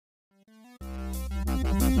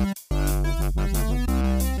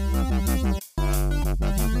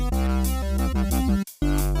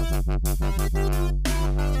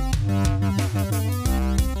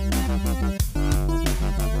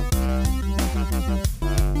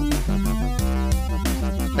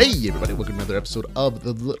Hey everybody, welcome to another episode of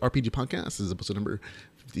the LitRPG Podcast. This is episode number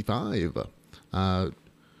 55. I'm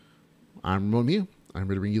Ramon Mejia. I'm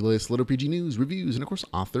ready to bring you the latest LitRPG news, reviews, and of course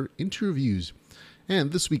author interviews.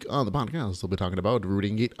 And this week on the podcast, we'll be talking about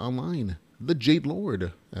Viridian Gate Online, The Jade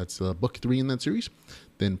Lord. That's book 3 in that series.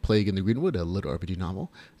 Then Plague in the Greenwood, a LitRPG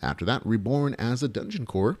novel. After that, Reborn as a Dungeon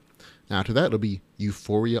Core. After that, it'll be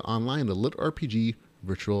Euphoria Online, a LitRPG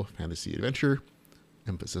virtual fantasy adventure.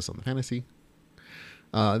 Emphasis on the fantasy.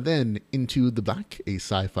 Then Into the Black, a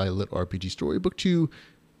sci-fi lit RPG story, book 2,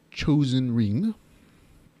 Choson Ring.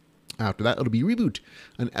 After that, it'll be Reboot,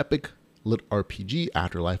 an epic lit RPG,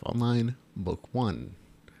 Afterlife Online, book 1.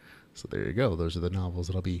 So there you go. Those are the novels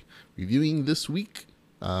that I'll be reviewing this week.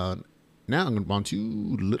 Now I'm going to move on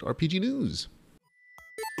to lit RPG news.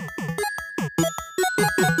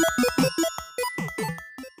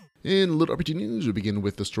 In Lit RPG News, we begin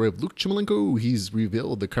with the story of Luke Chmelenko. He's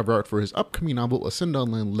revealed the cover art for his upcoming novel, Ascend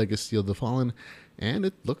Online Legacy of the Fallen, and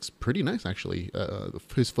it looks pretty nice, actually.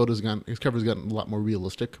 His cover's gotten a lot more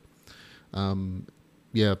realistic. Cover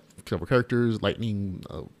characters, lightning,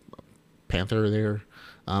 panther there.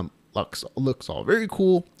 Looks all very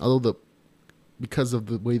cool, although because of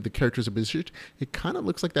the way the characters are positioned, it kind of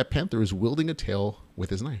looks like that panther is wielding a tail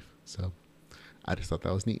with his knife. So I just thought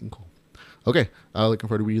that was neat and cool. Okay, looking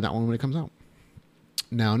forward to reading that one when it comes out.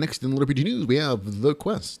 Now, next in LitRPG News, we have The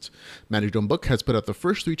Quest. Magic Dome Book has put out the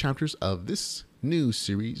first 3 chapters of this new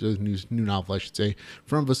series, or new novel, I should say,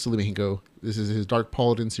 from Vivacity Mexico. This is his Dark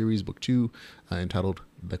Paladin series, book 2, entitled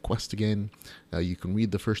The Quest again. You can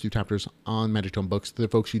read the first 2 chapters on Magic Dome Books. They're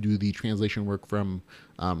folks who do the translation work from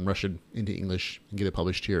Russian into English and get it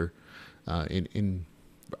published here in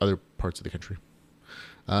other parts of the country.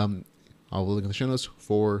 I'll link in the show notes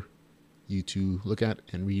for you to look at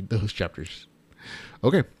and read those chapters.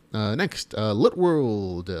 Okay, next, Lit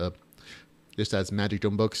World. Just as Magic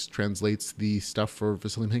Dome Books translates the stuff for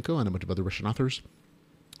Vasily Menko and a bunch of other Russian authors,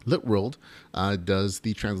 Lit World does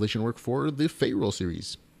the translation work for the Feywild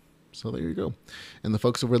series. So there you go. And the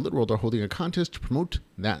folks over at Lit World are holding a contest to promote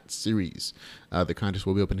that series. The contest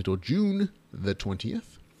will be open until June the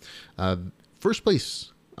 20th. First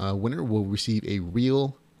place winner will receive a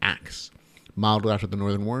real axe modeled after the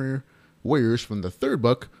Northern Warriors from the 3rd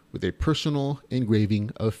book with a personal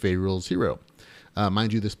engraving of Feywild's hero.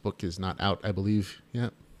 Mind you, this book is not out, I believe,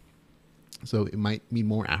 yet. So it might mean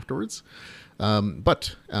more afterwards.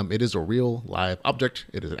 But it is a real live object.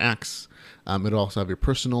 It is an axe. It'll also have a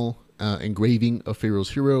personal engraving of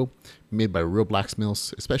Feywild's hero made by real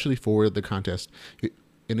blacksmiths, especially for the contest.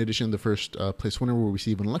 In addition, the first place winner will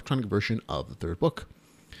receive an electronic version of the 3rd book.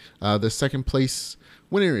 The second place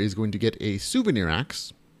winner is going to get a souvenir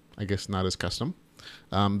axe, I guess not as custom,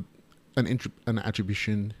 an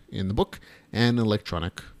attribution in the book, and an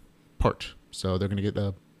electronic part. So they're going to get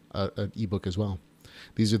an ebook as well.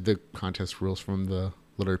 These are the contest rules from the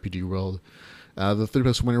LitRPG world. The 3rd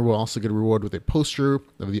place winner will also get a reward with a poster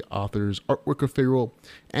of the author's artwork of Feywild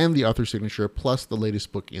and the author's signature, plus the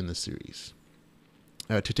latest book in the series.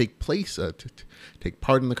 To take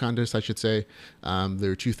part in the contest, I should say,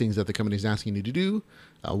 there are 2 things that the company is asking you to do.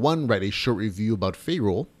 1, write a short review about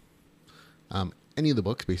Feywild, any of the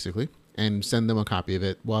books basically, and send them a copy of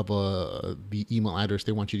it. We'll have the email address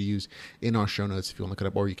they want you to use in our show notes if you want to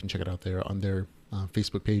look it up, or you can check it out there on their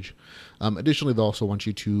Facebook page. Additionally, they'll also want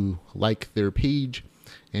you to like their page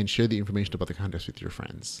and share the information about the contest with your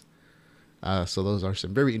friends. So those are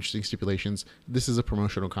some very interesting stipulations. This is a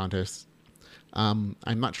promotional contest. I'm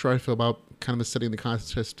not sure I feel about kind of setting the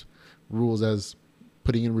contest rules as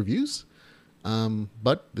putting in reviews,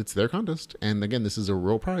 but it's their contest. And again, this is a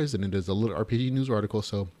real prize, and it is a little RPG news article,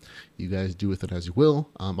 so you guys do with it as you will.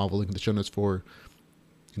 I'll link in the show notes for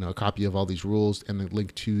a copy of all these rules and a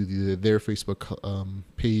link to their Facebook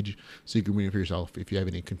page, so you can read it for yourself. If you have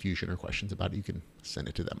any confusion or questions about it, you can send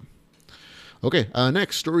it to them. Okay,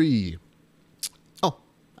 next story.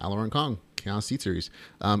 Alaron Kong, Chaos Seed series.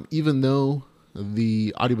 Even though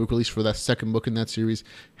the audiobook release for that 2nd book in that series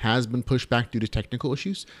has been pushed back due to technical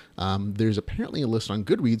issues, there's apparently a list on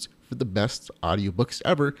Goodreads for the best audiobooks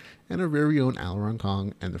ever, and our very own Alaron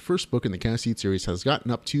Kong and the 1st book in the Chaos Seed series has gotten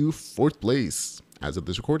up to 4th place as of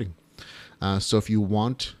this recording. So if you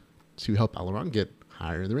want to help Alaron get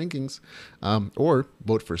higher in the rankings, or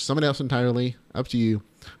vote for someone else entirely, up to you,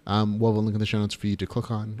 we'll have a link in the show notes for you to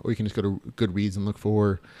click on, or you can just go to Goodreads and look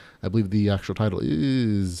for, I believe the actual title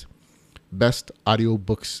is Best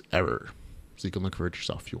Audiobooks Ever. So you can look for it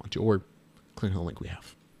yourself if you want to, or click on the link we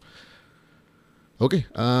have. Okay,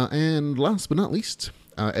 and last but not least,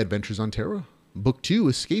 Adventures on Terra. Book 2,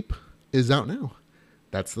 Escape, is out now.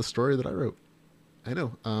 That's the story that I wrote. I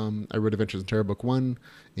know. I read Adventures in Terror Book 1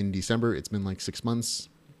 in December. It's been like 6 months.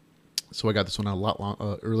 So I got this one out a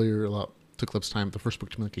lot earlier, took less time. The first book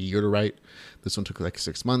took me like a year to write. This one took like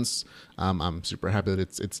 6 months. I'm super happy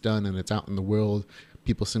that it's done and it's out in the world.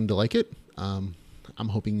 People seem to like it. I'm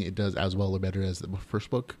hoping it does as well or better as the first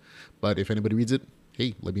book. But if anybody reads it,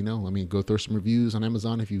 hey, let me know. Let me go throw some reviews on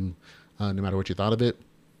Amazon if you, no matter what you thought of it.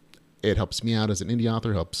 It helps me out as an indie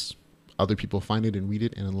author, helps other people find it and read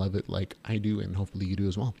it and love it like I do, and hopefully you do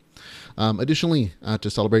as well. Additionally, to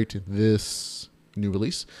celebrate this new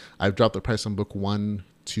release, I've dropped the price on book 1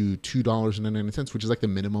 to $2.99, which is like the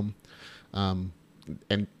minimum, and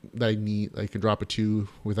that I can drop it to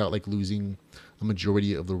without like losing a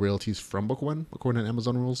majority of the royalties from book 1 according to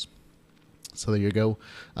Amazon rules. So there you go.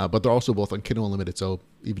 But they're also both on Kindle Unlimited, so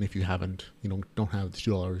even if you don't have the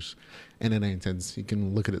 $2.99, you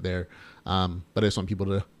can look at it there. But I just want people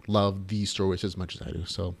to love these stories as much as I do.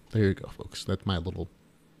 So there you go, folks. That's my little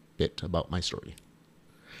bit about my story.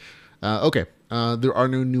 Okay. There are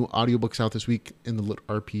no new audiobooks out this week in the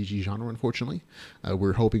LitRPG genre, unfortunately.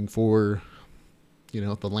 We're hoping for,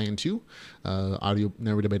 The Land 2, audio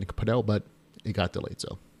narrated by Nick Padel, but it got delayed.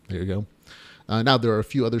 So there you go. Now, there are a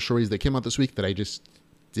few other stories that came out this week that I just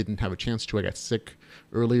didn't have a chance to. I got sick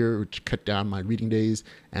earlier, which cut down my reading days,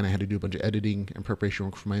 and I had to do a bunch of editing and preparation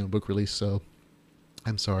work for my own book release. So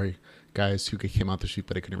I'm sorry, guys, who came out this week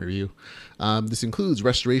but I couldn't review. This includes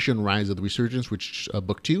Restoration, Rise of the Resurgence, which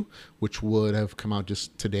book 2, which would have come out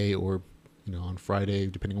just today or on Friday,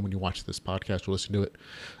 depending on when you watch this podcast or listen to it.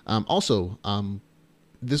 Also,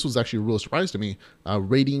 this was actually a real surprise to me.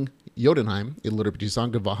 Raiding Jotunheim, a LitRPG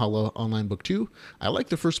Saga Valhalla Online Book 2. I liked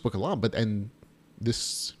the first book a lot, but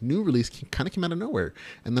this new release kind of came out of nowhere.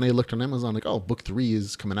 And then I looked on Amazon, like, oh, book 3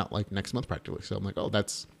 is coming out like next month practically. So I'm like, oh,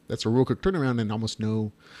 that's a real quick turnaround, and almost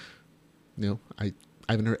I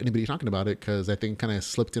haven't heard anybody talking about it because I think kind of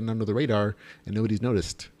slipped in under the radar and nobody's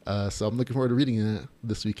noticed. So I'm looking forward to reading it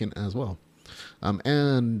this weekend as well.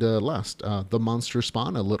 And last, The Monster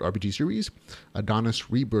Spawn, a LitRPG series,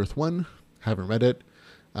 Adonis Rebirth 1. Haven't read it.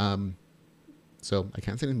 So I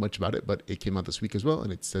can't say anything much about it, but it came out this week as well,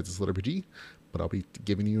 and it says it's LitRPG, but I'll be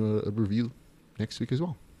giving you a review next week as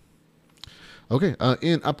well. Okay,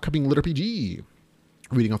 in upcoming LitRPG,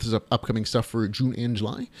 reading off this upcoming stuff for June and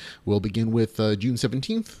July, we'll begin with June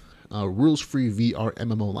 17th, Rules-Free VR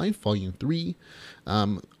MMO Life, Volume 3.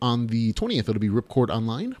 On the 20th, it'll be Ripcord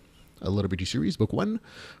Online, a LitRPG series, Book 1.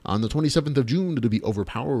 On the 27th of June, it'll be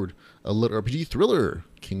Overpowered, a LitRPG thriller,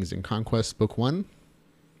 Kings and Conquest, Book 1.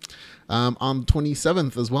 On the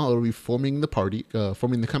 27th as well, it'll be Forming the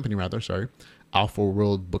Company, Alpha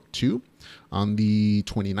World, Book 2. On the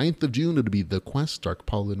 29th of June, it'll be The Quest, Dark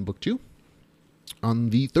Paladin, Book 2. On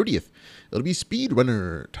the 30th, it'll be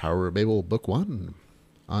Speedrunner, Tower of Babel, Book 1.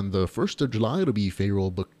 On the 1st of July, it'll be Pharaoh,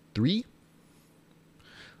 Book 3.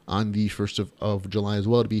 On the 1st of July as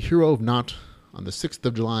well, it'll be Hero of Naught. On the 6th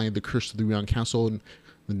of July, The Curse of the Round Castle, and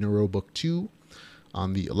the Neuro, Book 2.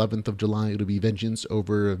 On the 11th of July, it'll be Vengeance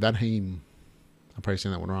over Vanheim. I'm probably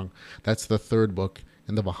saying that one wrong. That's the 3rd book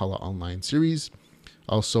in the Valhalla Online series.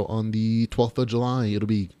 Also on the 12th of July, it'll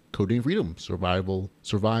be Coding Freedom, Survive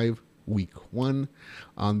Week 1.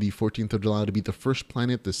 On the 14th of July, it'll be The First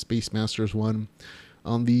Planet, the Space Masters 1.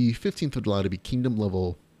 On the 15th of July, it'll be Kingdom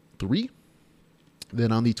Level 3.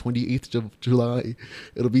 Then on the 28th of July,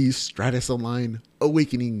 it'll be Stratus Online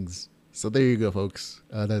Awakenings. So there you go, folks.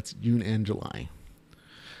 That's June and July.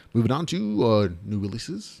 Moving on to new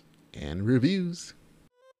releases and reviews.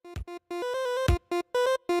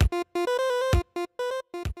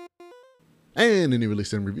 And any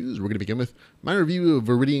release and reviews, we're going to begin with my review of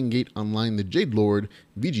Viridian Gate Online, The Jade Lord,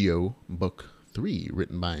 VGO, Book 3,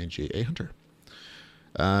 written by J.A. Hunter.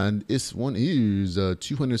 And this one is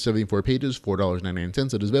 274 pages,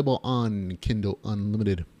 $4.99. It is available on Kindle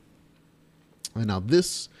Unlimited. And now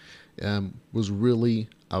this was really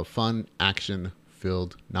a fun,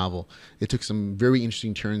 action-filled novel. It took some very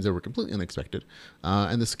interesting turns that were completely unexpected.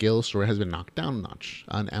 And the scale of the story has been knocked down a notch.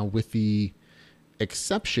 And with the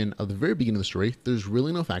exception of the very beginning of the story, there's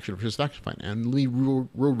really no faction versus faction fight. And let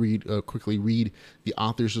me quickly read the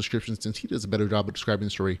author's description, since he does a better job of describing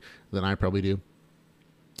the story than I probably do.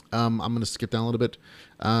 I'm going to skip down a little bit.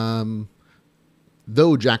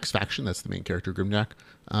 Though Jack's faction, that's the main character, Grimjack,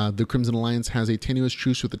 the Crimson Alliance has a tenuous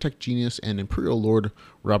truce with the tech genius and Imperial Lord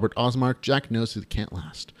Robert Osmark, Jack knows it can't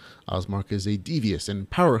last. Osmark is a devious and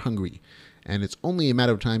power-hungry, and it's only a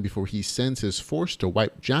matter of time before he sends his force to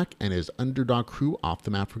wipe Jack and his underdog crew off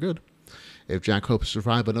the map for good. If Jack hopes to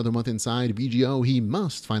survive another month inside VGO, he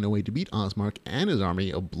must find a way to beat Osmark and his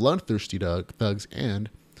army of bloodthirsty thugs, and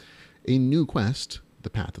a new quest the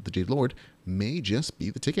path of the Jade Lord may just be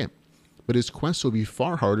the ticket. But his quest will be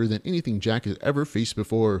far harder than anything Jack has ever faced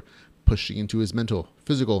before, pushing into his mental,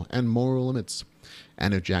 physical, and moral limits.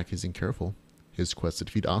 And if Jack isn't careful, his quest to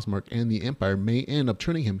defeat Osmark and the Empire may end up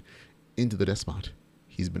turning him into the despot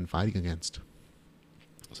he's been fighting against.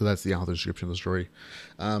 So that's the author's description of the story.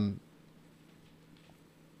 Like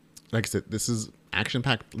I said, this is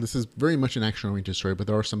action-packed. This is very much an action-oriented story, but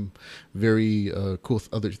there are some very cool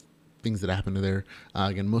other things that happen to there.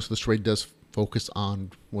 Again, most of the story does focus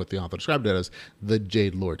on what the author described it as the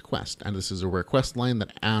Jade Lord quest. And this is a rare quest line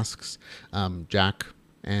that asks Jack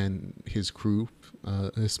and his crew,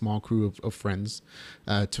 his small crew of friends,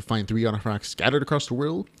 to find 3 artifacts scattered across the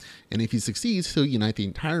world. And if he succeeds, he'll unite the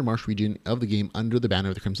entire marsh region of the game under the banner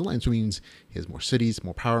of the Crimson Alliance, which means he has more cities,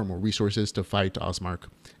 more power, more resources to fight Osmark,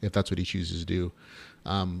 if that's what he chooses to do.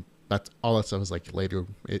 That's all that stuff is like later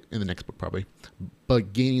in the next book probably.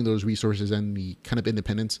 But gaining those resources and the kind of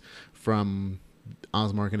independence from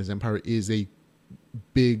Osmark and his empire is a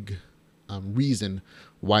big reason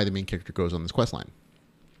why the main character goes on this quest line.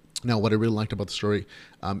 Now, what I really liked about the story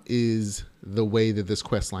is the way that this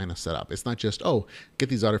quest line is set up. It's not just, oh, get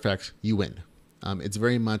these artifacts, you win. It's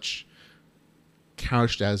very much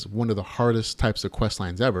couched as one of the hardest types of quest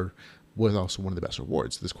lines ever, with also one of the best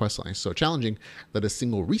rewards. This quest line is so challenging that a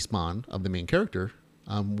single respawn of the main character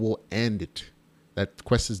will end it. That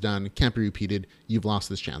quest is done, can't be repeated, you've lost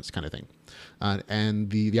this chance kind of thing.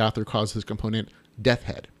 And the author calls this component Death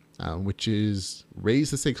Head, which is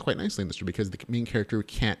raised the stakes quite nicely in this story because the main character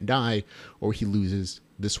can't die or he loses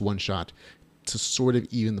this one shot to sort of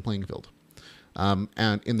even the playing field.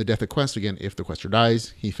 And in the Death Head quest, again, if the quester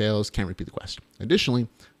dies, he fails, can't repeat the quest. Additionally,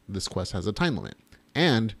 this quest has a time limit,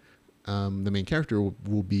 and the main character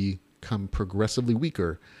will become progressively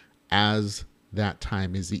weaker as that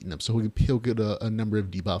time is eaten up. So he'll get a number of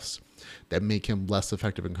debuffs that make him less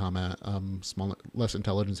effective in combat, less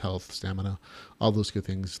intelligence, health, stamina, all those good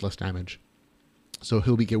things, less damage. So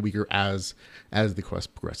he'll get weaker as the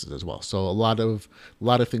quest progresses as well. So a lot of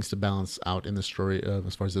things to balance out in the story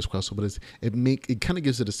as far as this quest. But it kind of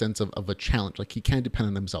gives it a sense of a challenge. Like he can't depend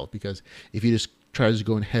on himself, because if he just tries to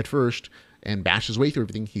go in head first and bash his way through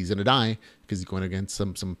everything, he's gonna die because he's going against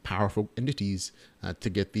some powerful entities to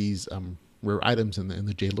get these rare items in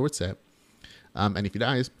the Jade Lord set. And if he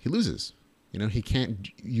dies, he loses. He can't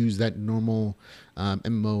use that normal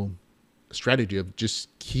MMO strategy of just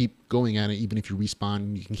keep going at it. Even if you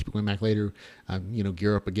respawn, you can keep going back later,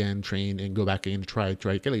 gear up again, train, and go back again to try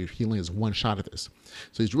to get it. He only has one shot at this.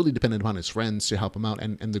 So he's really dependent upon his friends to help him out,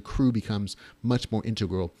 and the crew becomes much more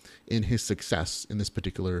integral in his success in this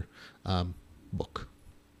particular book,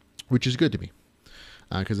 which is good to me.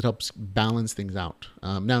 Because it helps balance things out.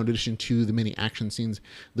 Now, in addition to the many action scenes,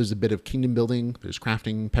 there's a bit of kingdom building, there's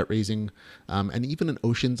crafting, pet raising, and even an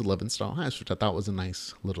Ocean's 11 style heist, which I thought was a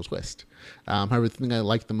nice little twist. However, the thing I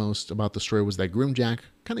liked the most about the story was that Grimjack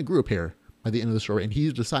kind of grew a pair by the end of the story, and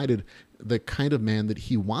he decided the kind of man that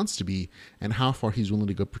he wants to be and how far he's willing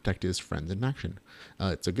to go protect his friends in action.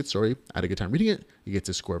 It's a good story. I had a good time reading it. It gets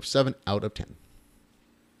a score of 7 out of 10.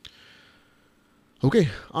 Okay,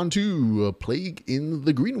 on to Plague in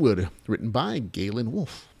the Greenwood, written by Galen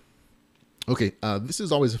Wolfe. Okay, this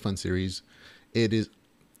is always a fun series. The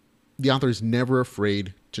author is never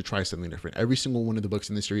afraid to try something different. Every single one of the books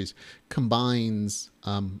in this series combines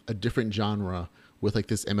a different genre with like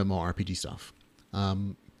this MMORPG stuff.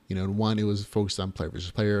 One, it was focused on player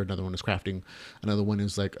versus player. Another one is crafting. Another one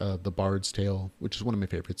is like The Bard's Tale, which is one of my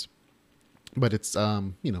favorites. But it's,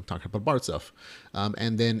 talking about Bard stuff.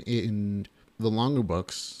 And then in the longer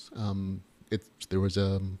books, there was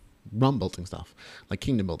realm building stuff, like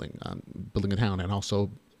kingdom building, building a town, and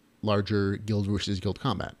also larger guild versus guild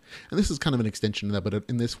combat. And this is kind of an extension of that, but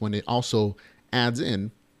in this one, it also adds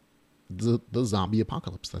in the zombie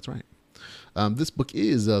apocalypse. That's right. This book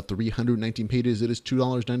is 319 pages. It is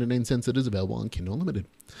 $2.99. It is available on Kindle Unlimited.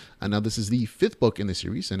 And now this is the 5th book in the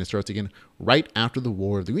series, and it starts again right after the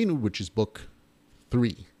War of the Greenwood, which is book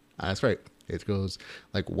 3. That's right. It goes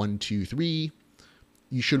like 1, 2, 3.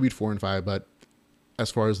 You should read 4 and 5, but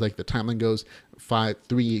as far as like the timeline goes, 5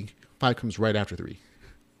 comes right after 3.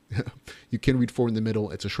 You can read 4 in the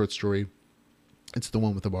middle. It's a short story. It's the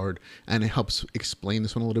one with the bard, and it helps explain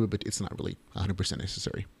this one a little bit, but it's not really 100%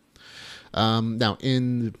 necessary. Now,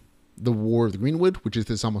 in the War of the Greenwood, which is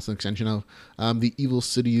this almost an extension of the evil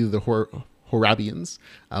city of the Horabians,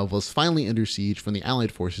 was finally under siege from the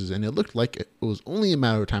Allied forces, and it looked like it was only a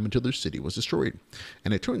matter of time until their city was destroyed.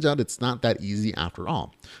 And it turns out it's not that easy after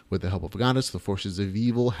all. With the help of a goddess, the forces of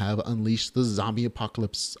evil have unleashed the zombie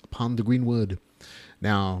apocalypse upon the Greenwood.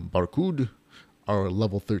 Now, Barkud, our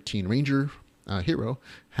level 13 ranger, hero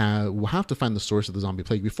will have to find the source of the zombie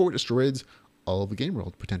plague before it destroys all of the game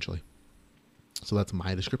world, potentially. So that's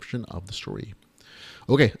my description of the story.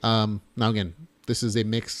 Okay, now again, this is a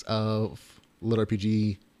mix of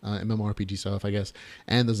LitRPG, MMORPG stuff, I guess,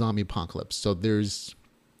 and the zombie apocalypse. So there's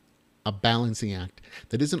a balancing act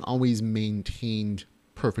that isn't always maintained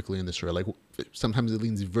perfectly in the story. Like sometimes it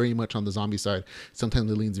leans very much on the zombie side,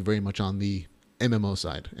 sometimes it leans very much on the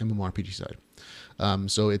MMORPG side.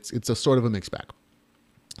 So it's a sort of a mixed bag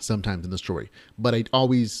sometimes in the story. But I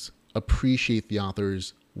always appreciate the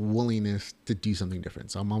author's willingness to do something different.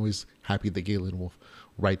 So I'm always happy that Galen Wolfe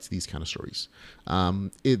writes these kind of stories.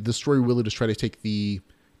 The story really just try to take the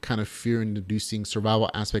kind of fear-inducing survival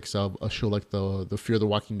aspects of a show like the Fear the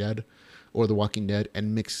Walking Dead or The Walking Dead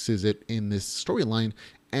and mixes it in this storyline.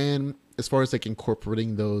 And as far as like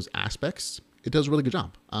incorporating those aspects, it does a really good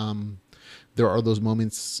job. There are those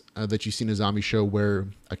moments that you see in a zombie show where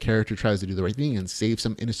a character tries to do the right thing and save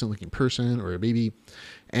some innocent looking person or a baby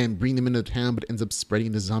and bring them into the town, but ends up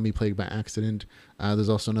spreading the zombie plague by accident. There's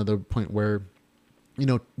also another point where,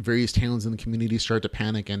 various towns in the community start to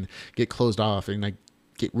panic and get closed off and like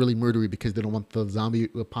get really murdery because they don't want the zombie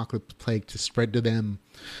apocalypse plague to spread to them.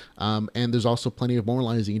 And there's also plenty of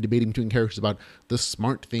moralizing and debating between characters about the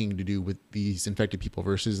smart thing to do with these infected people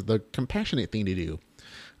versus the compassionate thing to do.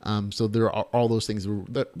 So there are all those things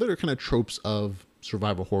that are kind of tropes of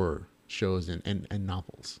survival horror shows and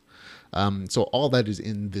novels. So all that is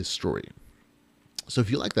in this story. So if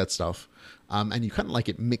you like that stuff, and you kind of like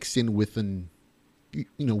it mixed in with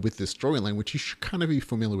with this storyline, which you should kind of be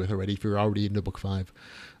familiar with already if you're already into book 5,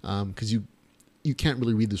 because you can't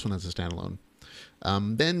really read this one as a standalone.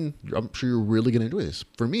 Then I'm sure you're really going to enjoy this.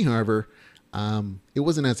 For me, however, it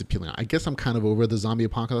wasn't as appealing. I guess I'm kind of over the zombie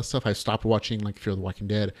apocalypse stuff. I stopped watching like Fear the Walking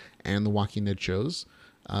Dead and the Walking Dead shows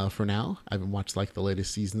for now. I haven't watched like the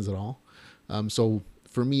latest seasons at all. So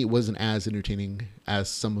for me, it wasn't as entertaining as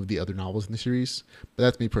some of the other novels in the series. But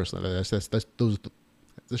that's me personally. That's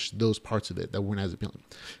those parts of it that weren't as appealing.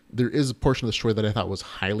 There is a portion of the story that I thought was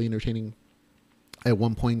highly entertaining. At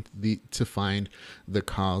one point, to find the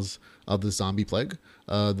cause of the zombie plague,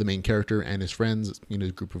 the main character and his friends, a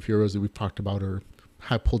group of heroes that we've talked about or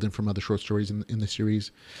have pulled in from other short stories in the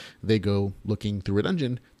series, they go looking through a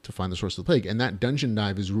dungeon to find the source of the plague. And that dungeon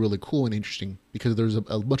dive is really cool and interesting because there's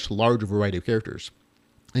a much larger variety of characters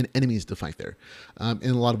and enemies to fight there.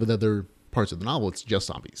 In a lot of the other parts of the novel, it's just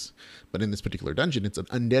zombies. But in this particular dungeon, it's an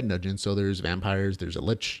undead dungeon. So there's vampires, there's a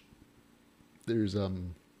lich, there's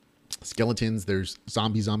skeletons, there's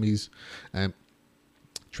zombies,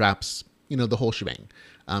 traps, the whole shebang.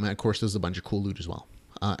 And of course, there's a bunch of cool loot as well.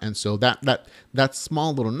 And so that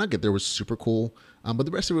small little nugget there was super cool. But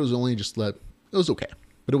the rest of it was only just it was okay.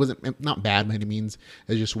 But it wasn't not bad by any means.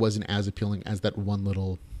 It just wasn't as appealing as that one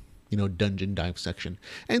little, dungeon dive section.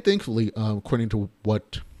 And thankfully, according to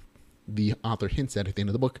what the author hints at the end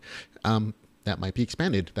of the book, that might be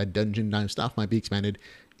expanded. That dungeon dive stuff might be expanded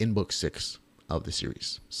in book 6 of the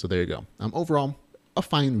series. So there you go. Overall, a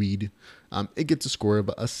fine read. It gets a score of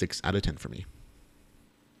a 6 out of 10 for me.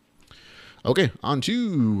 Okay, on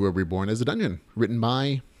to Reborn as a Dungeon, written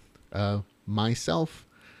by myself,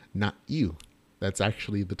 not you. That's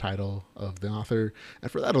actually the title of the author. And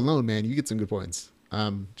for that alone, man, you get some good points.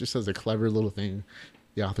 Just as a clever little thing,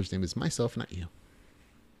 the author's name is myself, not you.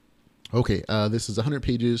 Okay, this is 100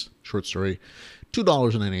 pages, short story,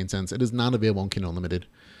 $2.99. It is not available on Kindle Unlimited.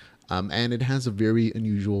 And it has a very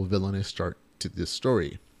unusual villainous start to this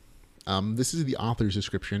story. This is the author's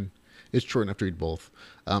description. It's short enough to read both.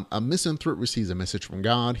 A misanthrope receives a message from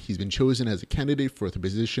God. He's been chosen as a candidate for the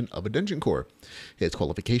position of a dungeon core. His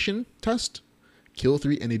qualification, test, kill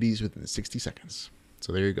 3 entities within 60 seconds.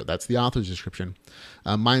 So there you go. That's the author's description.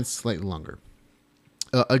 Mine's slightly longer.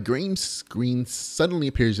 A green screen suddenly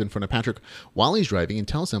appears in front of Patrick while he's driving and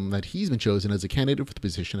tells him that he's been chosen as a candidate for the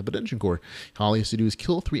position of a dungeon core. All he has to do is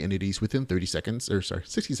kill 3 entities within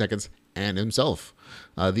 60 seconds, and himself.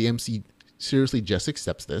 The MC seriously just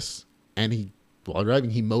accepts this, and while driving,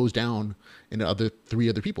 he mows down into 3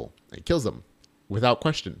 other people and kills them without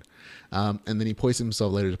question. And then he poisons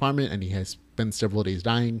himself later in his apartment, and he has spent several days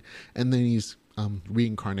dying, and then he's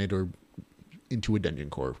reincarnated or into a dungeon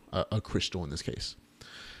core, a crystal in this case.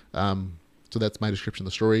 So that's my description of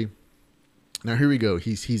the story. Now here we go.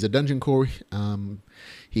 He's a dungeon core.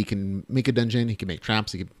 He can make a dungeon. He can make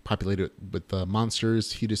traps. He can populate it with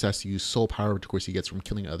monsters. He just has to use soul power, which of course he gets from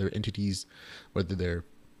killing other entities, no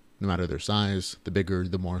matter their size. The bigger,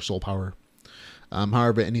 the more soul power.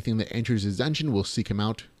 However, anything that enters his dungeon will seek him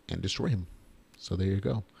out and destroy him. So there you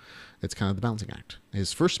go. It's kind of the balancing act.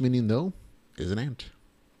 His first minion, though, is an ant.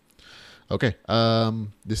 Okay.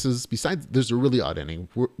 This is besides. There's a really odd ending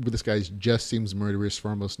where this guy just seems murderous for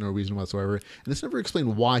almost no reason whatsoever, and it's never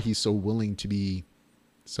explained why he's so willing to be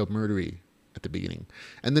so murdery at the beginning.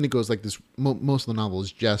 And then it goes like this. Most of the novel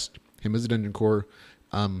is just him as a dungeon core,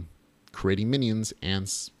 creating minions,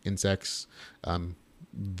 ants, insects,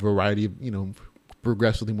 variety of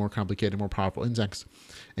progressively more complicated, more powerful insects,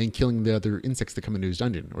 and killing the other insects that come into his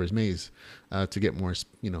dungeon or his maze to get more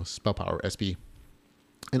spell power, SP.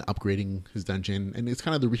 And upgrading his dungeon, and it's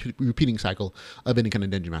kind of the repeating cycle of any kind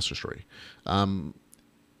of dungeon master story. One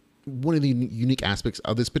of the unique aspects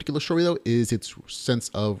of this particular story, though, is its sense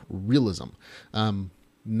of realism.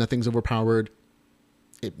 Nothing's overpowered.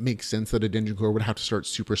 It makes sense that a dungeon core would have to start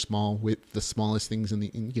super small with the smallest things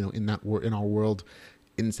in our world,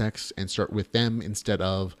 insects, and start with them instead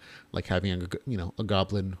of like having a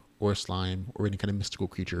goblin or a slime or any kind of mystical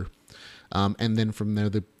creature. And then from there,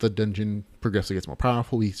 the dungeon progressively gets more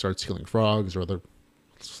powerful. He starts killing frogs or other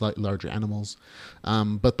slightly larger animals.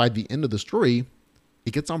 But by the end of the story,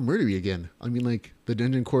 it gets all murdery again. I mean, like, the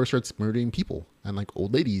dungeon core starts murdering people and like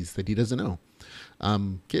old ladies that he doesn't know.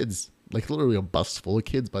 Kids, like literally a bus full of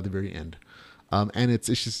kids by the very end. And it's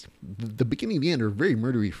just the beginning and the end are very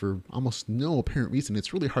murdery for almost no apparent reason.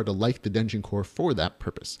 It's really hard to like the dungeon core for that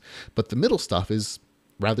purpose. But the middle stuff is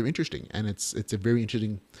rather interesting, and it's a very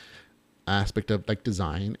interesting aspect of like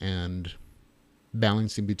design and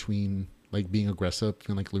balancing between like being aggressive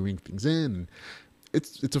and like luring things in. And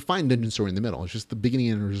it's a fine dungeon story in the middle. It's just the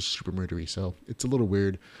beginning and end are just super murdery, so it's a little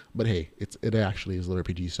weird. But hey, it actually is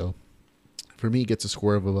LitRPG, so for me, it gets a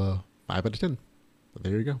score of a 5 out of 10. But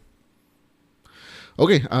there you go.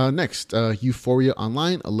 Okay, next, Euphoria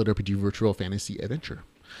Online, a LitRPG virtual fantasy adventure,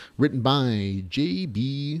 written by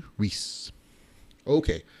J.B. Reese.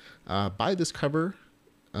 Okay, by this cover,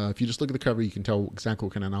 if you just look at the cover, you can tell exactly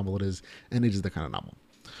what kind of novel it is, and it is the kind of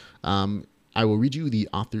novel. I will read you the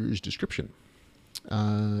author's description.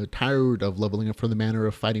 Tired of leveling up from the manner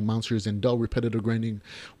of fighting monsters and dull repetitive grinding?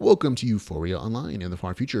 Welcome to Euphoria Online in the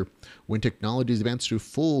far future, when technology is advanced to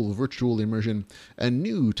full virtual immersion, a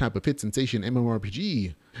new type of hit sensation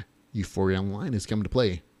MMORPG, Euphoria Online, is coming to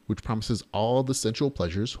play, which promises all the sensual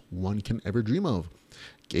pleasures one can ever dream of.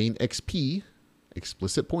 Gain XP,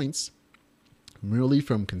 explicit points, merely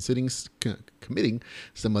from committing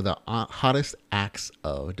some of the hottest acts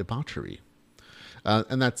of debauchery.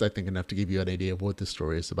 And that's, I think, enough to give you an idea of what this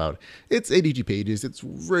story is about. It's 82 pages. It's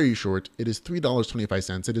very short. It is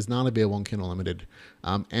 $3.25. It is not available on Kindle Unlimited.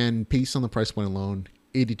 And based on the price point alone,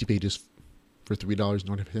 82 pages for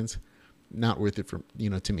 $3.25, not worth it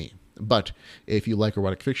to me. But if you like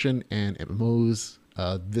erotic fiction and MMOs,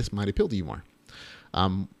 this might appeal to you more.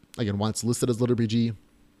 Again, while it's listed as LitRPG,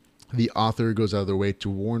 the author goes out of their way to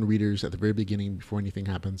warn readers at the very beginning, before anything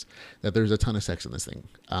happens, that there's a ton of sex in this thing.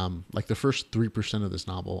 Like the first 3% of this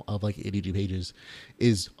novel, of like 82 pages,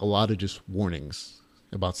 is a lot of just warnings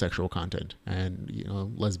about sexual content and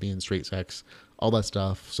lesbian, straight sex, all that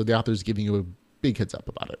stuff. So the author's giving you a big heads up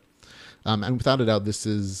about it. And without a doubt, this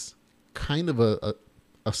is kind of a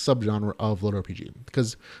subgenre of LitRPG,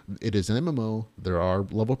 because it is an MMO. There are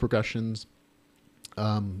level progressions.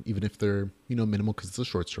 Even if they're, minimal, because it's a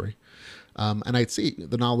short story. And I'd say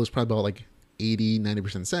the novel is probably about like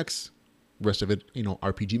 80-90% sex, rest of it,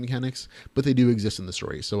 RPG mechanics, but they do exist in the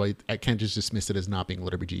story. So I can't just dismiss it as not being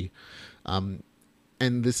LitRPG. And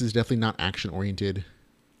this is definitely not action-oriented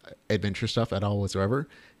adventure stuff at all whatsoever.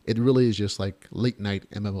 It really is just like late-night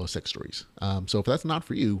MMO sex stories. So if that's not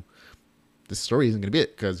for you, this story isn't going to be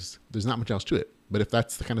it, because there's not much else to it. But if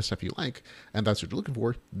that's the kind of stuff you like, and that's what you're looking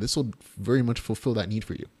for, this will very much fulfill that need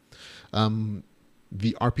for you.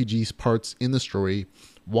 The RPG's parts in the story,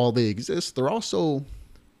 while they exist, they're also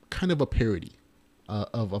kind of a parody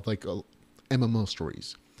of like MMO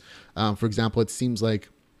stories. For example, it seems like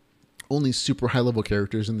only super high level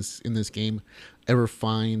characters in this game ever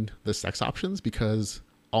find the sex options, because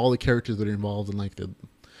all the characters that are involved in like the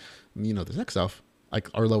sex stuff like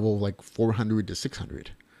are level like 400 to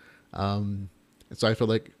 600. So I feel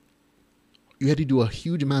like you had to do a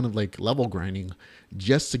huge amount of like level grinding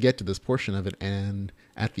just to get to this portion of it. And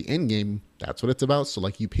at the end game, that's what it's about. So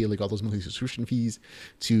like you pay like all those monthly subscription fees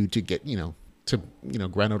to get,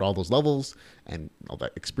 grind out all those levels and all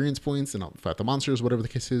that experience points and all fight the monsters, whatever the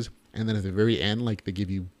case is. And then at the very end, like they give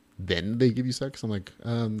you sex. I'm like,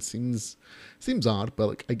 seems odd, but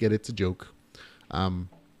like I get it's a joke.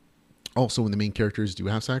 Also, when the main characters do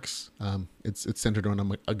have sex, it's centered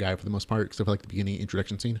on a guy for the most part, except for like the beginning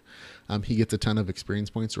introduction scene. He gets a ton of experience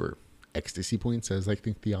points, or ecstasy points, as I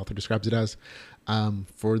think the author describes it as,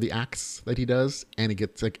 for the acts that he does, and he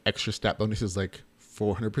gets like extra stat bonuses like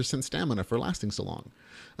 400% stamina for lasting so long.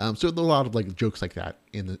 So there's a lot of like jokes like that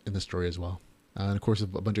in the story as well. And of course, a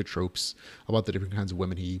bunch of tropes about the different kinds of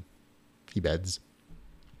women he beds.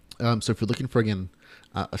 So if you're looking for, again,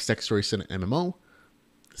 a sex story set in MMO,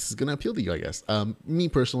 this is going to appeal to you, I guess. Me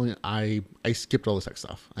personally, I skipped all the sex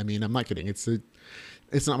stuff. I mean, I'm not kidding. It's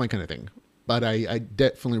not my kind of thing. But I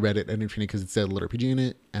definitely read it and interesting because it said LitRPG in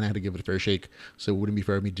it, and I had to give it a fair shake. So it wouldn't be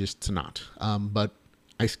fair of me just to not. But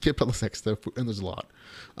I skipped all the sex stuff, and there's a lot.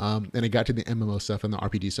 And I got to the MMO stuff and the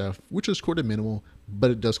RPG stuff, which is quite minimal,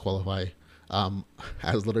 but it does qualify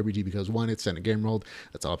as LitRPG because, one, it's set in a game world,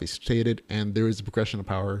 that's obviously stated, and there is a progression of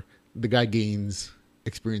power. The guy gains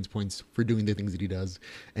experience points for doing the things that he does,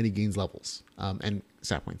 and he gains levels and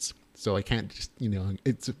stat points. So I can't just,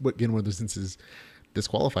 it's again one of those instances. This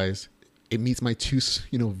qualifies. It meets my two,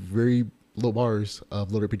 very low bars of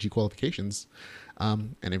LitRPG qualifications,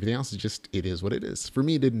 and everything else is just, it is what it is. For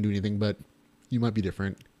me, it didn't do anything, but you might be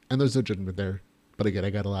different, and there's no judgment there. But again, I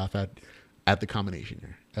got to laugh at the combination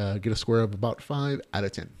here. Get a score of about 5 out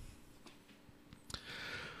of 10.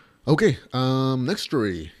 Okay, next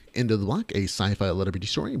story. Into the Black, a sci-fi LitRPG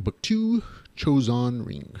story, book 2, Choson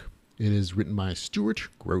Ring. It is written by Stuart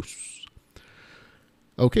Gross.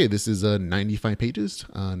 Okay, this is 95 pages,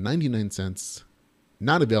 99 cents,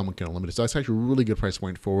 not available in Kindle Unlimited, so that's actually a really good price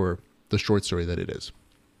point for the short story that it is.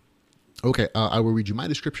 Okay, I will read you my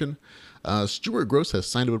description. Stuart Gross has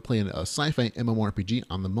signed up to play a sci-fi MMORPG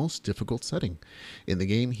on the most difficult setting. In the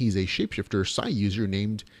game, he's a shapeshifter Psi user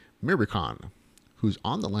named Miricon, who's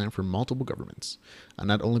on the lam for multiple governments,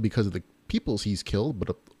 not only because of the peoples he's killed,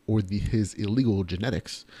 but his illegal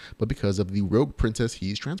genetics, but because of the rogue princess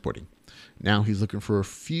he's transporting. Now he's looking for a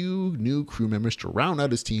few new crew members to round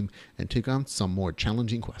out his team and take on some more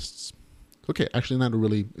challenging quests. Okay, actually,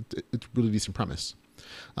 it's a really decent premise.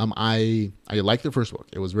 I liked the first book.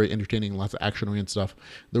 It was very entertaining, lots of action-oriented stuff.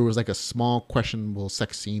 There was like a small questionable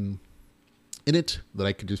sex scene in it that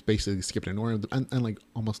I could just basically skip and ignore, and like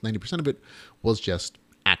almost 90% of it was just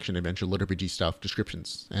action, adventure, LitRPG stuff,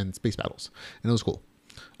 descriptions, and space battles, and it was cool.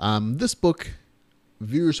 This book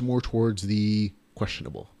veers more towards the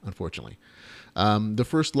questionable, unfortunately. The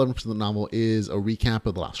first 11% of the novel is a recap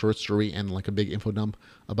of the last short story and like a big info dump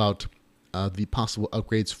about the possible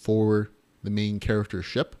upgrades for the main character's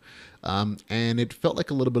ship, and it felt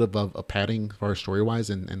like a little bit of a padding as far as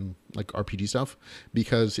story-wise and like RPG stuff,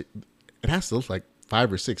 because it has to look like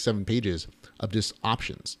 5 or 6, 7 pages of just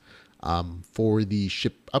options for the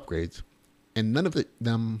ship upgrades. And none of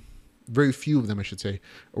them, very few of them, I should say,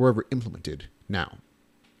 are ever implemented now.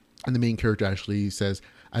 And the main character actually says,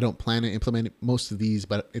 I don't plan to implement most of these,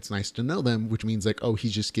 but it's nice to know them, which means like, oh,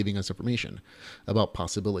 he's just giving us information about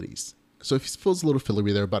possibilities. So it feels a little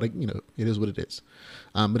fillery there, but it is what it is.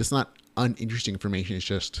 But it's not uninteresting information. It's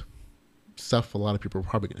just stuff a lot of people are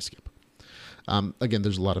probably going to skip. Again,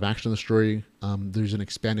 there's a lot of action in the story. There's an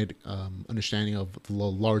expanded understanding of the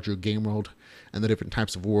larger game world and the different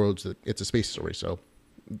types of worlds. It's a space story, so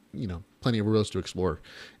plenty of worlds to explore.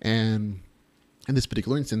 And in this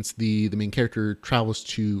particular instance, the main character travels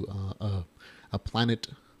to a planet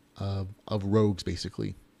of rogues,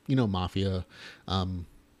 basically. Mafia,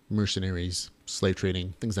 mercenaries, slave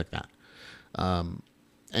trading, things like that.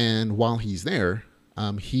 And while he's there,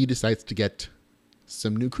 he decides to get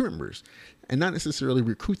some new crew members and not necessarily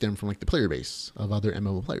recruit them from like the player base of other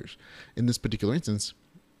MMO players. In this particular instance,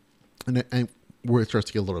 and where it starts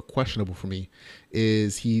to get a little questionable for me,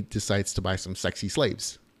 is he decides to buy some sexy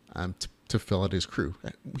slaves to fill out his crew.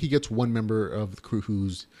 He gets one member of the crew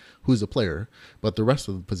who's a player, but the rest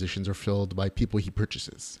of the positions are filled by people he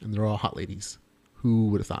purchases, and they're all hot ladies. Who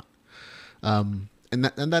would have thought? And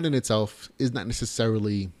that in itself is not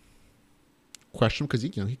necessarily question, because he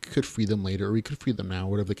could free them later, or he could free them now,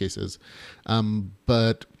 whatever the case is.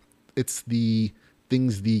 But it's the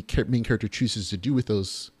things the main character chooses to do with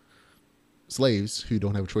those slaves who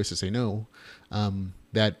don't have a choice to say no,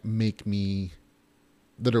 that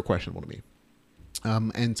are questionable to me.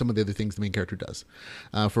 And some of the other things the main character does.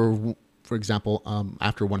 For example,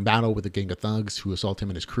 after one battle with a gang of thugs who assault him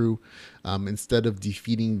and his crew, instead of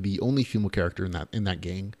defeating the only female character in that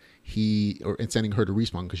gang, and sending her to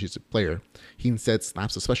respawn because she's a player, he instead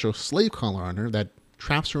slaps a special slave collar on her that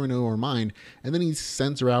traps her in her mind, and then he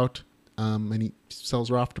sends her out, and he sells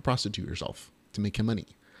her off to prostitute herself to make him money.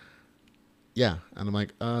 Yeah, and I'm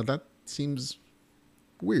like, that seems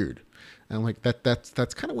weird. And I'm like,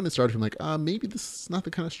 that's kind of when it started. I'm like, maybe this is not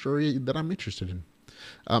the kind of story that I'm interested in.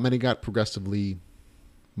 And it got progressively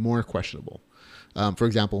more questionable. For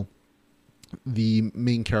example, the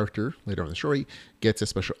main character later on in the story gets a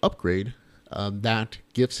special upgrade that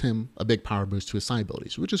gives him a big power boost to his psi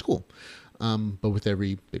abilities, which is cool. but with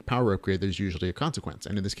every big power upgrade, there's usually a consequence.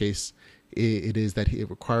 And in this case, it is that it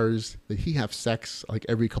requires that he have sex like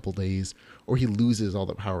every couple days, or he loses all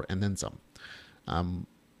the power and then some,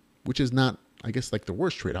 which is not, I guess, like the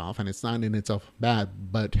worst trade-off, and it's not in itself bad,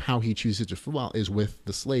 but how he chooses to fall is with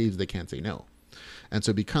the slaves, they can't say no. And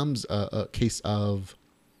so it becomes a case of,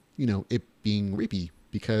 it being rapey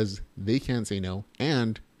because they can't say no.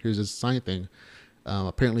 And here's a side thing.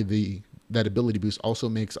 Apparently that ability boost also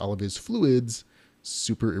makes all of his fluids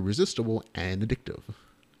super irresistible and addictive,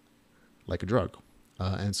 like a drug.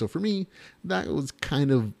 And so for me, that was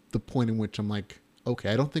kind of the point in which I'm like, okay,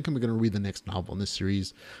 I don't think I'm going to read the next novel in this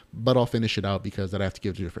series, but I'll finish it out because that I have to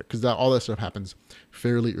give to different, because all that stuff happens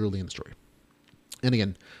fairly early in the story. And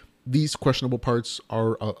again, these questionable parts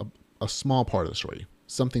are a small part of the story,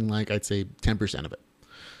 something like I'd say 10% of it.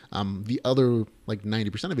 The other like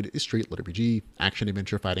 90% of it is straight LitRPG, action,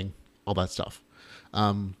 adventure, fighting, all that stuff.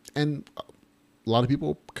 And a lot of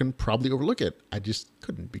people can probably overlook it. I just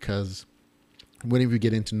couldn't, because whenever you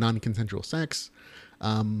get into non-consensual sex,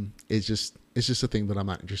 it's just a thing that I'm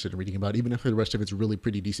not interested in reading about. Even if the rest of it's really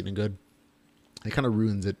pretty decent and good, it kind of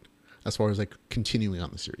ruins it as far as like continuing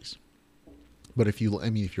on the series. But if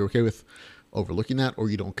you're okay with overlooking that, or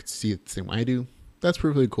you don't see it the same way I do, that's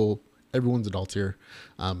perfectly cool. Everyone's adults here.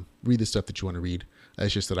 Read the stuff that you want to read.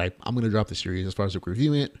 It's just that I'm going to drop the series as far as like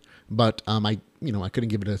reviewing it, but I couldn't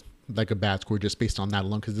give it a bad score just based on that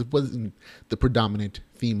alone, because it wasn't the predominant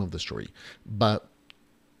theme of the story. But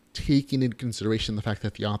taking into consideration the fact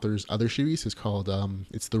that the author's other series is called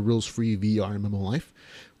it's the Rules-Free VR MMO Life,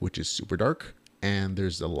 which is super dark, and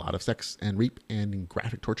there's a lot of sex and rape and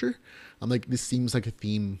graphic torture. I'm like, this seems like a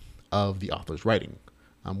theme of the author's writing,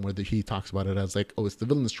 whether he talks about it as like, oh, it's the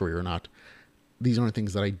villain's story or not. These aren't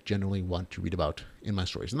things that I generally want to read about in my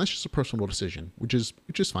stories, and that's just a personal decision, which is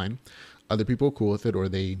fine. Other people are cool with it, or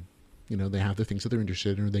they have the things that they're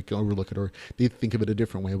interested in, or they can overlook it, or they think of it a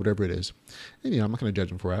different way, whatever it is. And I'm not going to judge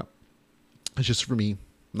them for that. It's just, for me,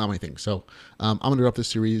 not my thing. So I'm going to drop this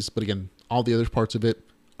series, but again, all the other parts of it,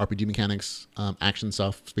 RPG mechanics, action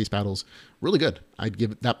stuff, space battles, really good. I'd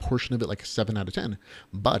give that portion of it like a 7 out of 10,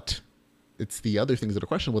 but it's the other things that are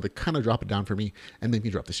questionable that kind of drop it down for me and make me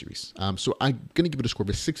drop the series. So I'm going to give it a score of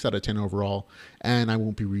a 6 out of 10 overall, and I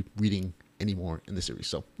won't be reading anymore in the series.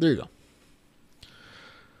 So there you go.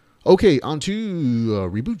 Okay, on to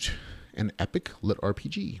Reboot, an epic lit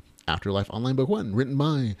RPG. Afterlife Online Book 1, written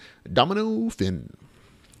by Domino Finn.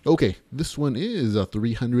 Okay, this one is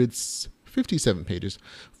 357 pages,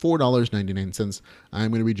 $4.99. I'm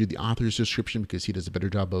going to read you the author's description because he does a better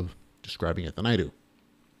job of describing it than I do.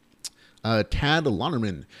 Tad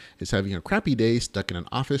Lonerman is having a crappy day stuck in an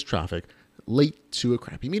office traffic, late to a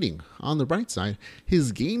crappy meeting. On the bright side,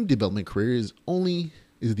 his game development career is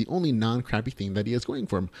the only non-crappy thing that he has going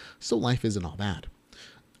for him, so life isn't all bad.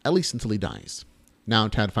 At least until he dies. Now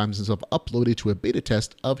Tad finds himself uploaded to a beta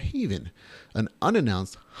test of Haven, an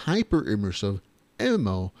unannounced, hyper-immersive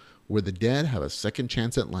MMO where the dead have a second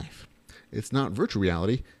chance at life. It's not virtual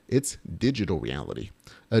reality, it's digital reality.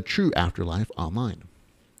 A true afterlife online.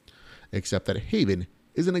 Except that Haven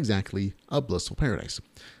isn't exactly a blissful paradise.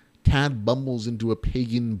 Tad bumbles into a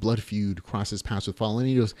pagan blood feud, crosses paths with fallen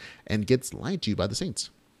angels, and gets lied to by the saints.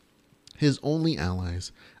 His only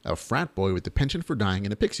allies, a frat boy with a penchant for dying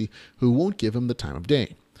and a pixie who won't give him the time of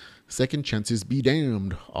day. Second chances be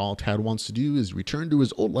damned. All Tad wants to do is return to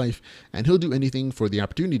his old life, and he'll do anything for the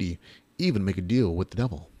opportunity, even make a deal with the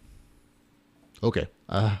devil. Okay,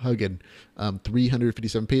 again,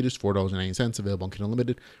 357 pages, $4.90, available on Kindle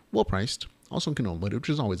Unlimited, well priced, also on Kindle Unlimited, which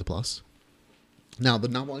is always a plus. Now, the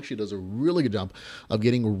novel actually does a really good job of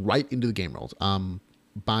getting right into the game world.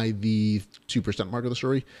 By the 2% mark of the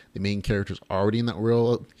story, the main character's already in that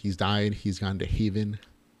world. He's died. He's gone to Haven.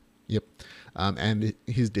 Yep. And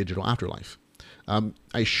his digital afterlife.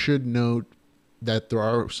 I should note that there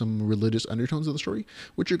are some religious undertones of the story,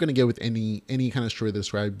 which you're going to get with any kind of story that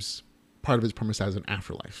describes part of its premise as an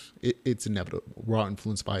afterlife. It's inevitable. We're all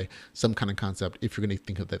influenced by some kind of concept if you're going to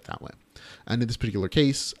think of it that way. And in this particular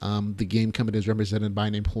case, the game company is represented by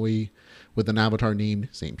an employee with an avatar named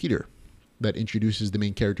St. Peter that introduces the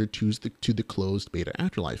main character to the closed beta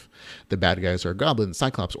afterlife. The bad guys are goblins,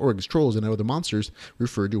 cyclops, orcs, trolls, and other monsters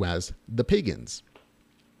referred to as the pagans.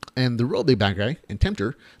 And the real big bad guy and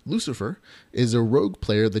tempter, Lucifer, is a rogue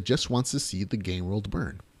player that just wants to see the game world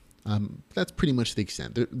burn. That's pretty much the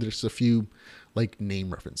extent. There's a few like name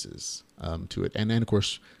references to it, and then of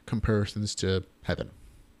course comparisons to heaven.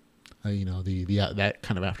 That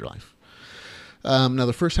kind of afterlife. Now,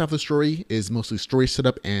 the first half of the story is mostly story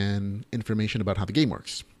setup and information about how the game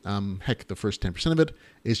works. Heck, the first 10% of it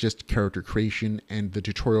is just character creation and the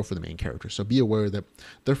tutorial for the main character. So be aware that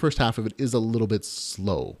the first half of it is a little bit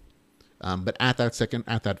slow. But at that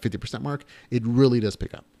 50% mark, it really does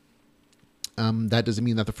pick up. That doesn't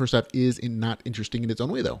mean that the first half is not interesting in its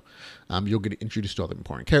own way, though. You'll get introduced to all the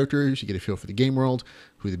important characters. You get a feel for the game world,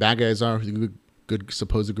 who the bad guys are, who the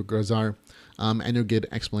supposed good guys are, and you'll get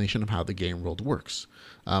an explanation of how the game world works.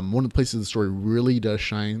 One of the places the story really does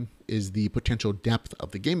shine is the potential depth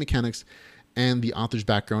of the game mechanics, and the author's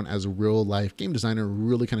background as a real-life game designer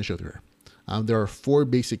really kind of show through her. There are 4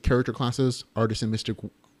 basic character classes: Artisan, Mystic,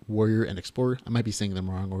 Warrior, and Explorer. I might be saying them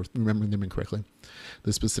wrong or remembering them incorrectly,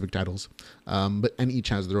 the specific titles. And each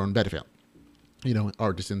has their own benefit.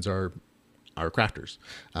 Artisans are crafters.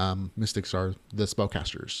 Mystics are the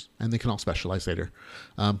spellcasters, and they can all specialize later.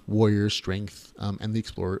 Warriors, strength, and the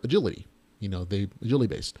Explorer, agility. They agility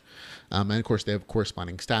based. And of course, they have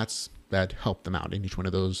corresponding stats that help them out in each one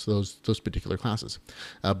of those particular classes.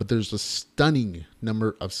 But there's a stunning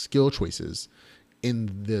number of skill choices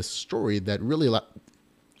in this story that really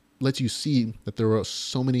lets you see that there are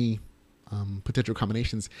so many potential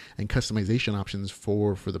combinations and customization options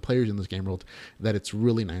for the players in this game world that it's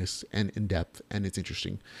really nice and in-depth, and it's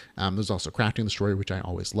interesting. There's also crafting the story, which I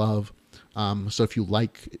always love. So if you're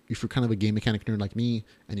kind of a game mechanic nerd like me,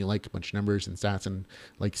 and you like a bunch of numbers and stats and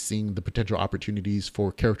like seeing the potential opportunities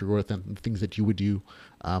for character growth and things that you would do,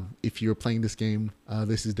 if you're playing this game,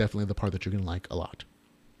 this is definitely the part that you're going to like a lot.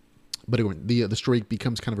 But anyway, the story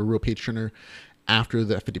becomes kind of a real page turner after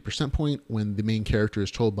the 50% point, when the main character is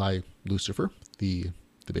told by Lucifer, the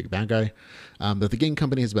big bad guy, that the game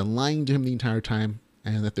company has been lying to him the entire time,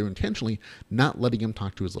 and that they're intentionally not letting him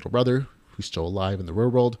talk to his little brother, who's still alive in the real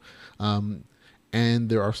world. And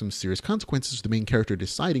there are some serious consequences to the main character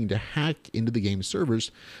deciding to hack into the game's servers,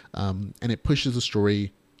 and it pushes the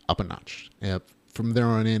story up a notch. From there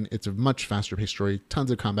on in, it's a much faster paced story, tons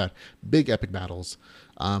of combat, big epic battles,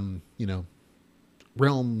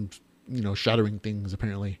 realm shattering things,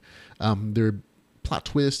 apparently. There are plot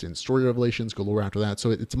twists and story revelations galore after that.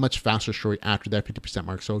 So it's a much faster story after that 50%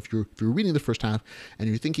 mark. So if you're reading the first half and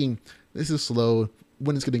you're thinking, this is slow,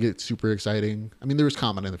 when it's going to get super exciting? I mean, there is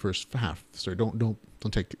combat in the first get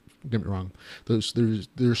me wrong.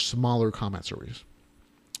 There's smaller combat stories,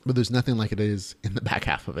 but there's nothing like it is in the back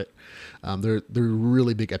half of it. There are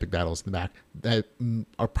really big epic battles in the back that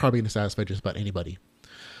are probably going to satisfy just about anybody.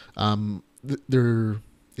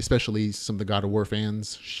 Especially some of the God of War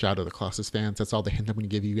fans, Shadow of the Colossus fans. That's all the hint I'm going to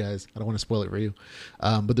give you guys. I don't want to spoil it for you.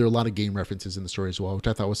 But there are a lot of game references in the story as well, which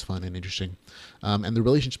I thought was fun and interesting. And the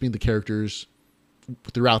relationship between the characters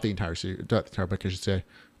throughout the entire book, I should say,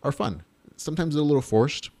 are fun. Sometimes they're a little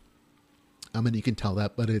forced. And you can tell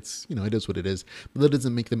that, but it's, it is what it is. But that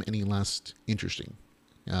doesn't make them any less interesting,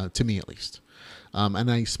 to me at least. And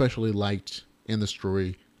I especially liked in the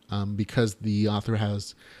story, because the author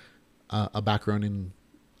has a background in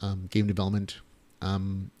game development.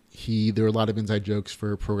 There are a lot of inside jokes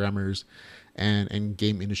for programmers and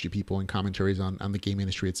game industry people and commentaries on the game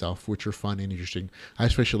industry itself, which are fun and interesting. I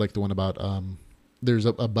especially like the one about there's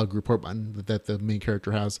a bug report button that the main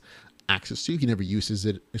character has access to. He never uses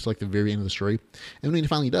it. It's like the very end of the story. And when he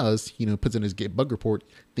finally does, puts in his bug report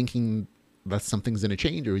thinking that something's going to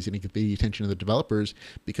change, or he's going to get the attention of the developers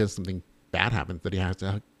because something bad happens that he has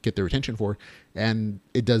to get their attention for, and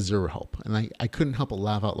it does zero help. And I couldn't help but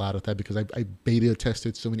laugh out loud at that, because I beta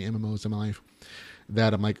tested so many MMOs in my life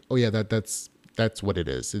that I'm like, oh yeah, that's what it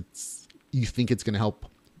is. You think it's going to help.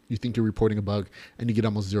 You think you're reporting a bug, and you get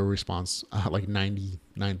almost zero response, like 99%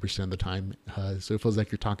 of the time. So it feels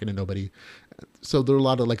like you're talking to nobody. So there are a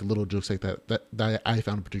lot of like little jokes like that I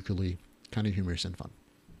found particularly kind of humorous and fun.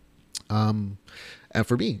 And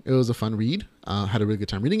for me, it was a fun read. Had a really good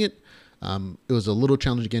time reading it. It was a little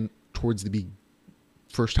challenge again towards the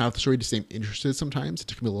first half of the story to stay interested sometimes. It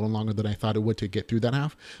took me a little longer than I thought it would to get through that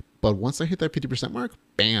half. But once I hit that 50% mark,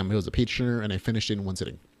 bam, it was a page turner, and I finished it in one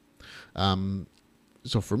sitting.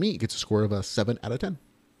 So for me, it gets a score of a 7 out of 10.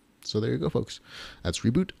 So there you go, folks. That's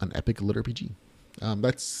Reboot, an epic LitRPG.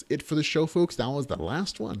 That's it for the show, folks. That was the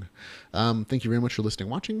last one. Thank you very much for listening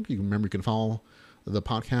and watching. You can follow the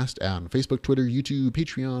podcast on Facebook, Twitter, YouTube,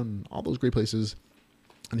 Patreon, all those great places.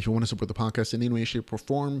 And if you want to support the podcast in any way, shape, or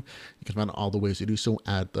form, you can find all the ways to do so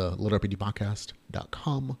at the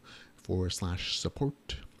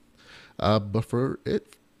litrpgpodcast.com/support. But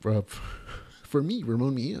for me,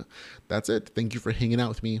 Ramon Mejia, that's it. Thank you for hanging out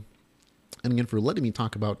with me. And again, for letting me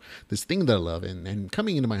talk about this thing that I love, and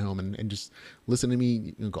coming into my home and just listening to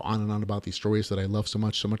me go on and on about these stories that I love so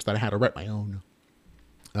much that I had to write my own.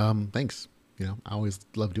 Thanks. I always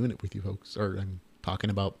love doing it with you folks, or I'm talking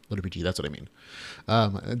about LitRPG. That's what I mean.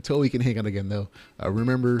 Until we can hang out again, though,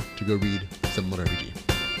 remember to go read some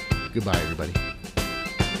LitRPG. Goodbye, everybody.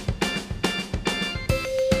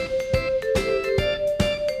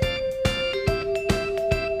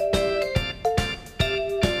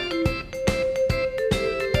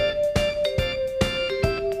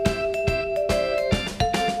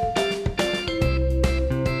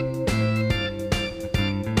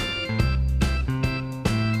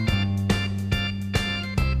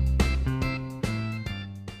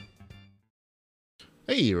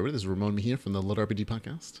 Hey everybody, this is Ramon Mejia from the LitRPG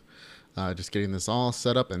Podcast. Just getting this all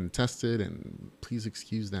set up and tested, and please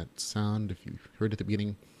excuse that sound if you heard it at the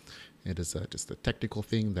beginning. It is just a technical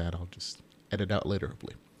thing that I'll just edit out later,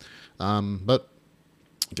 hopefully. But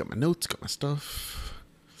got my notes, got my stuff.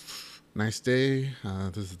 Nice day.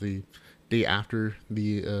 This is the day after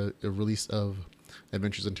the release of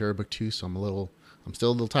Adventures in Terra Book 2, so I'm still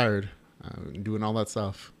a little tired. Doing all that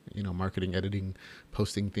stuff, marketing, editing,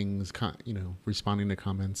 posting things, responding to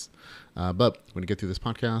comments. But I'm going to get through this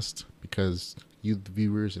podcast because you, the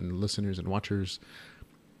viewers and listeners and watchers,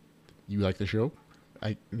 you like the show.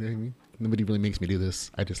 Nobody really makes me do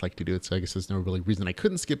this. I just like to do it. So I guess there's no really reason I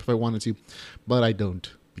couldn't skip if I wanted to, but I don't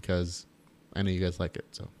because I know you guys like it.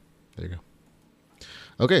 So there you go.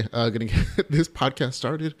 Okay. Going to get this podcast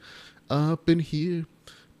started up in here.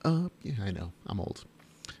 Yeah, I know I'm old.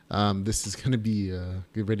 This is going to be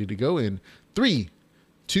get ready to go in 3,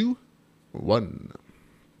 2, 1.